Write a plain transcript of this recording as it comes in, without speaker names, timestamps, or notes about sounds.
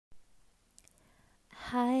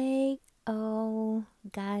Hi, oh,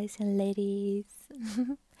 guys and ladies.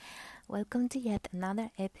 Welcome to yet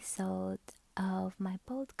another episode of my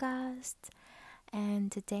podcast.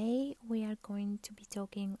 And today we are going to be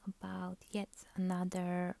talking about yet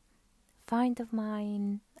another find of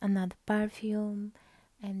mine, another perfume.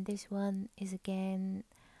 And this one is again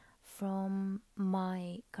from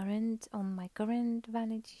my current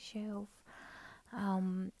vanity shelf.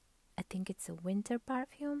 I think it's a winter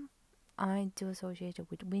perfume. I do associate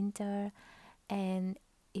it with winter, and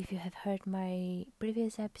if you have heard my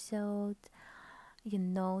previous episode, you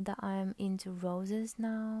know that I'm into roses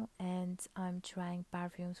now, and I'm trying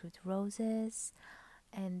perfumes with roses.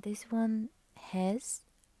 And this one has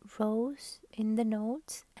rose in the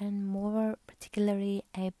notes, and more particularly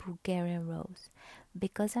a Bulgarian rose.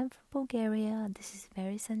 Because I'm from Bulgaria, this is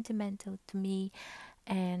very sentimental to me,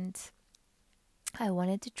 and I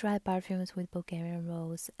wanted to try perfumes with Bulgarian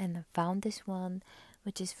rose, and I found this one,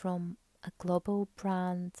 which is from a global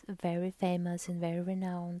brand, very famous and very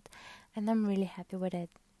renowned, and I'm really happy with it.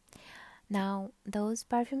 Now, those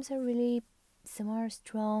perfumes are really similar,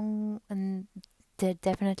 strong, and they're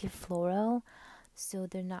definitely floral, so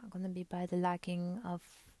they're not gonna be by the liking of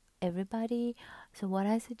everybody. So, what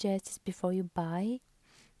I suggest is before you buy,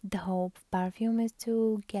 the whole perfume is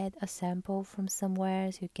to get a sample from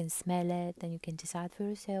somewhere so you can smell it and you can decide for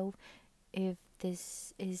yourself if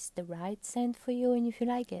this is the right scent for you and if you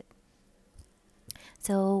like it.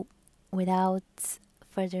 So, without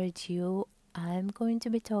further ado, I'm going to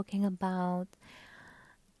be talking about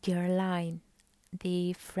Guerlain,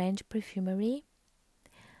 the French perfumery,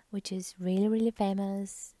 which is really, really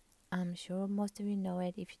famous. I'm sure most of you know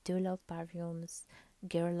it. If you do love perfumes,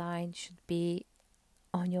 Guerlain should be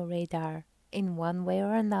on your radar in one way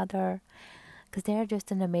or another, because they are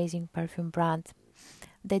just an amazing perfume brand.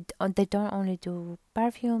 They don't only do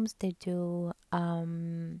perfumes, they do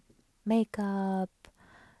makeup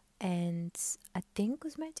and I think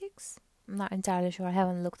cosmetics. I'm not entirely sure. I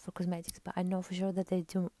haven't looked for cosmetics, but I know for sure that they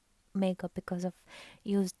do makeup because of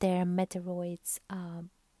use their meteoroids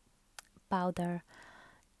powder,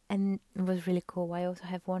 and it was really cool. I also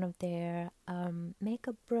have one of their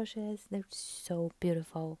makeup brushes. They're so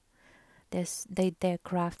beautiful. Their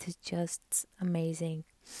craft is just amazing.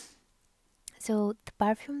 So the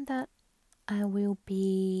perfume that I will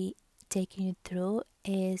be taking you through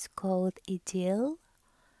is called Idylle.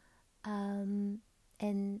 And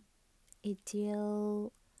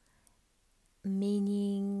Idylle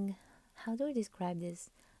meaning, how do I describe this?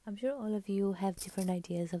 I'm sure all of you have different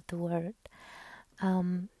ideas of the word.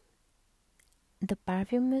 Um, the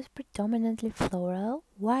perfume is predominantly floral,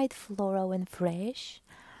 white floral and fresh,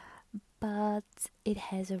 but it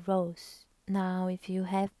has a rose. Now, if you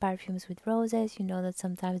have perfumes with roses, you know that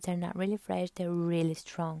sometimes they're not really fresh, they're really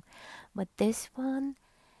strong. But this one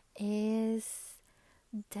is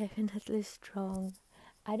definitely strong.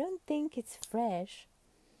 I don't think it's fresh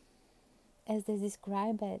as they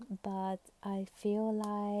describe it, but I feel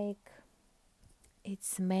like it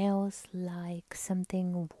smells like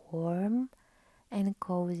something warm and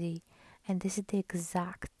cozy. And this is the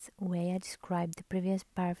exact way I described the previous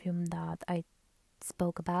perfume that I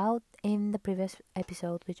spoke about in the previous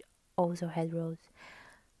episode, which also had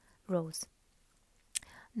rose.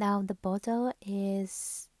 Now the bottle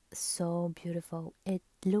is so beautiful. It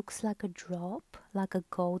looks like a drop, like a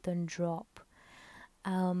golden drop.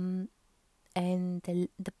 Um, and the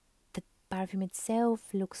perfume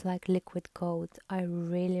itself looks like liquid gold. I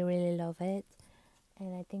really, really love it,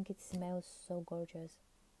 and I think it smells so gorgeous.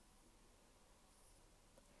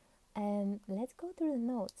 And let's go through the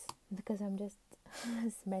notes because I'm just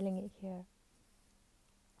smelling it here.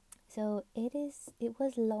 So it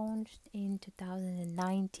was launched in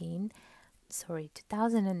 2019, sorry,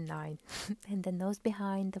 2009. And the nose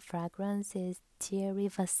behind the fragrance is Thierry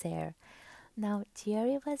Vasser. Now,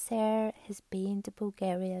 Thierry Vasser has been to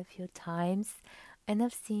Bulgaria a few times, and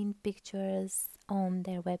I've seen pictures on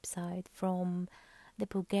their website from the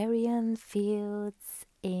Bulgarian fields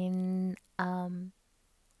in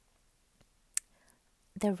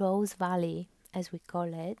the Rose Valley, as we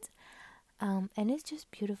call it. And it's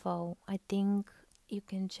just beautiful. I think you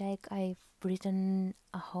can check. I've written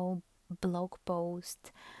a whole blog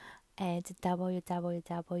post at www.dea.com,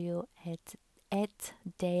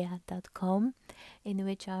 in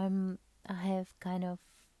which I have kind of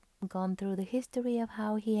gone through the history of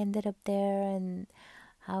how he ended up there and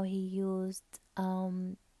how he used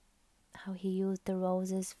um the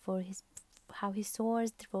roses for his how he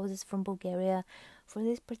sourced the roses from Bulgaria for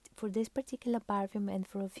this particular perfume and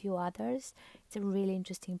for a few others. It's a really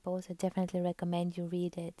interesting post. I definitely recommend you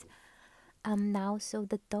read it. Now, so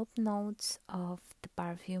the top notes of the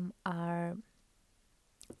perfume are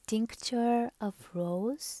tincture of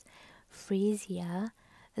rose, freesia,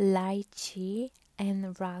 lychee,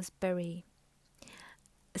 and raspberry.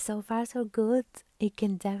 So far, so good. You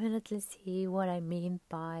can definitely see what I mean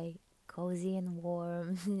by cozy and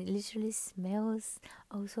warm. It literally smells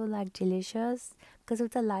also like delicious because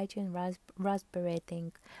of the lychee and raspberry, I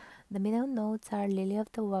think. The middle notes are lily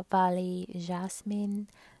of the valley, jasmine,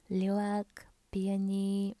 lilac,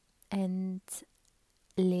 peony, and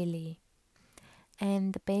lily.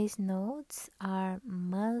 And the base notes are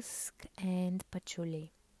musk and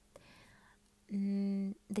patchouli.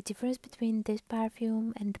 The difference between this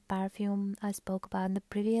perfume and the perfume I spoke about in the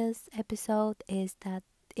previous episode is that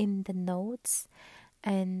in the notes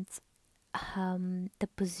and the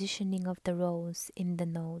positioning of the rose in the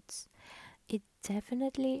notes, it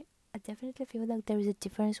definitely, I definitely feel like there is a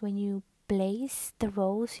difference when you place the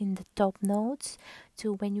rose in the top notes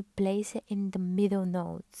to when you place it in the middle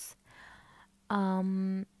notes.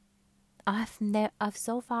 Um, I've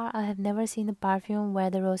so far I have never seen a perfume where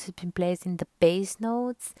the rose has been placed in the base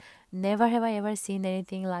notes. Never have I ever seen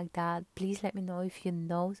anything like that. Please let me know if you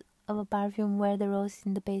know of a perfume where the rose is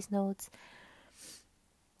in the base notes.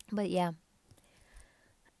 But yeah,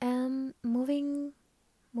 moving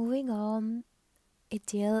on.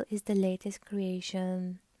 Idylle is the latest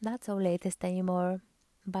creation, not so latest anymore,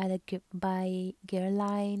 by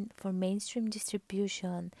Guerlain for mainstream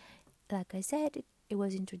distribution. Like I said, it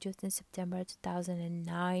was introduced in September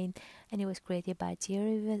 2009 and it was created by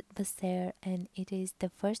Thierry Vasser, and it is the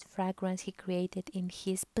first fragrance he created in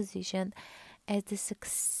his position as the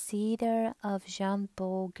successor of Jean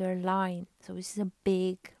Paul Guerlain. So this is a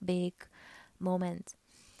big, big moment.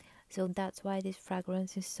 So that's why this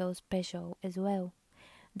fragrance is so special as well.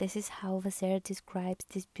 This is how Vasser describes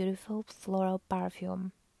this beautiful floral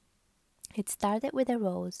perfume. It started with a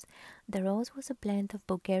rose. The rose was a blend of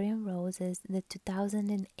Bulgarian roses, the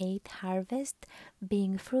 2008 harvest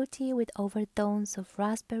being fruity with overtones of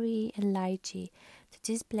raspberry and lychee. To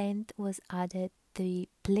this blend was added the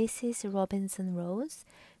Plessis Robinson rose,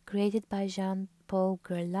 created by Jean Paul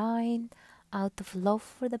Guerlain out of love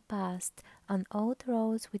for the past, an old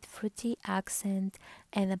rose with fruity accent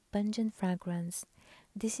and a pungent fragrance.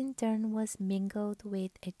 This in turn was mingled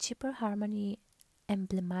with a cheaper harmony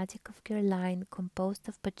emblematic of Guerlain, composed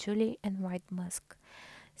of patchouli and white musk,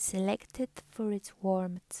 selected for its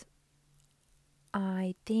warmth.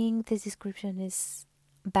 I think this description is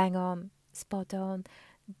bang on, spot on,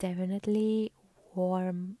 definitely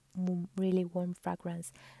warm, really warm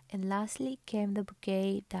fragrance. And lastly came the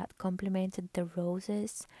bouquet that complemented the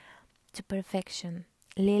roses to perfection.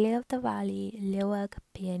 Lily of the Valley, lilac,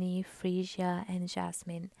 peony, freesia, and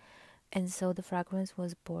jasmine. And so the fragrance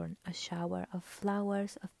was born, a shower of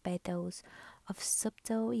flowers, of petals, of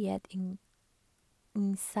subtle yet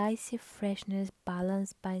incisive freshness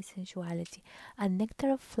balanced by sensuality, a nectar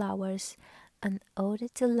of flowers, an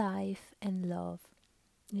ode to life and love.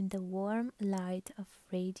 In the warm light of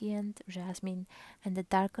radiant jasmine and the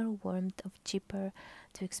darker warmth of cheaper,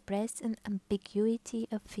 to express an ambiguity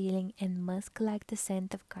of feeling and musk like the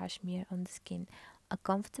scent of cashmere on the skin, a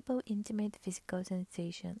comfortable, intimate physical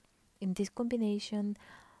sensation. In this combination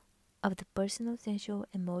of the personal, sensual,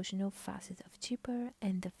 emotional facet of cheaper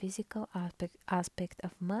and the physical aspect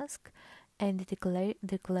of musk, and the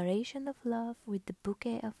declaration of love with the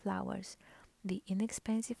bouquet of flowers, the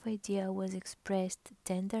inexpensive idea was expressed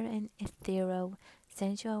tender and ethereal,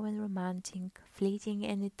 sensual and romantic, fleeting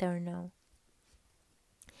and eternal.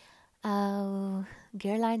 Oh,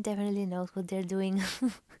 Guerlain definitely knows what they're doing.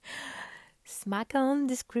 Smack on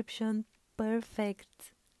description, perfect.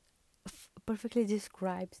 Perfectly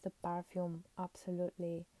describes the perfume.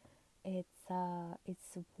 Absolutely, it's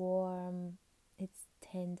warm, it's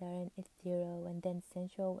tender and ethereal, and then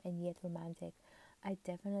sensual and yet romantic. I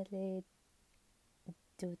definitely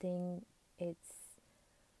do think it's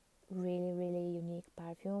really, really unique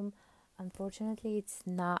perfume. Unfortunately, it's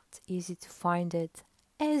not easy to find it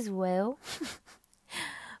as well.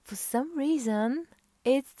 For some reason,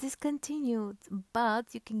 it's discontinued,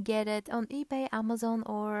 but you can get it on eBay, Amazon,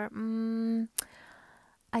 or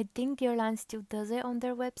I think Guerlain still does it on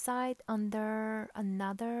their website under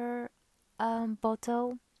another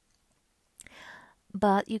bottle,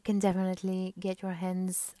 but you can definitely get your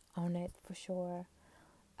hands on it for sure.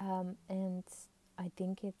 And I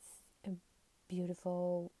think it's a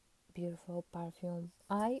beautiful, beautiful perfume.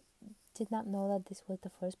 I did not know that this was the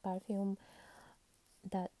first perfume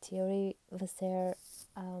that Thierry Vasser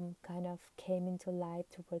kind of came into light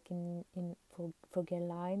to work in for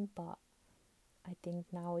Guerlain, but I think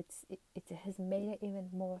now it has made it even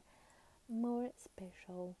more more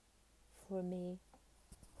special for me.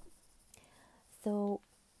 So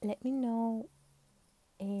let me know,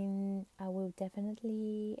 and I will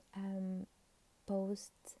definitely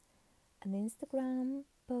post an Instagram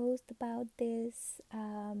post about this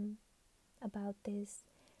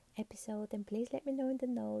episode, and please let me know in the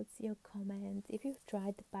notes your comments if you've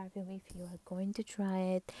tried the perfume, if you are going to try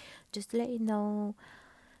it. Just to let you know,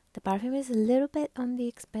 the perfume is a little bit on the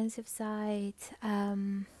expensive side,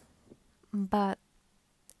 but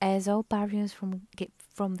as all perfumes from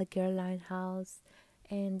the Guerlain house,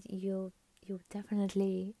 and you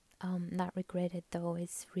definitely not regret it though.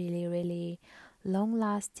 It's really really long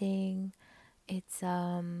lasting. It's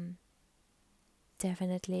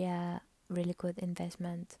definitely a really good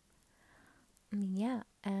investment. Yeah.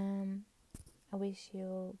 I wish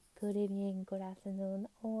you good evening, good afternoon,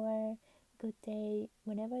 or good day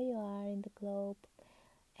whenever you are in the globe.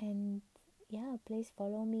 And yeah, please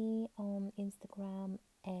follow me on Instagram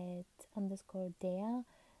at _Dea,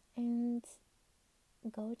 and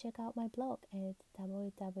go check out my blog at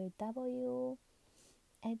www.dea.com.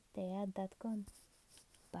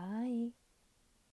 Bye.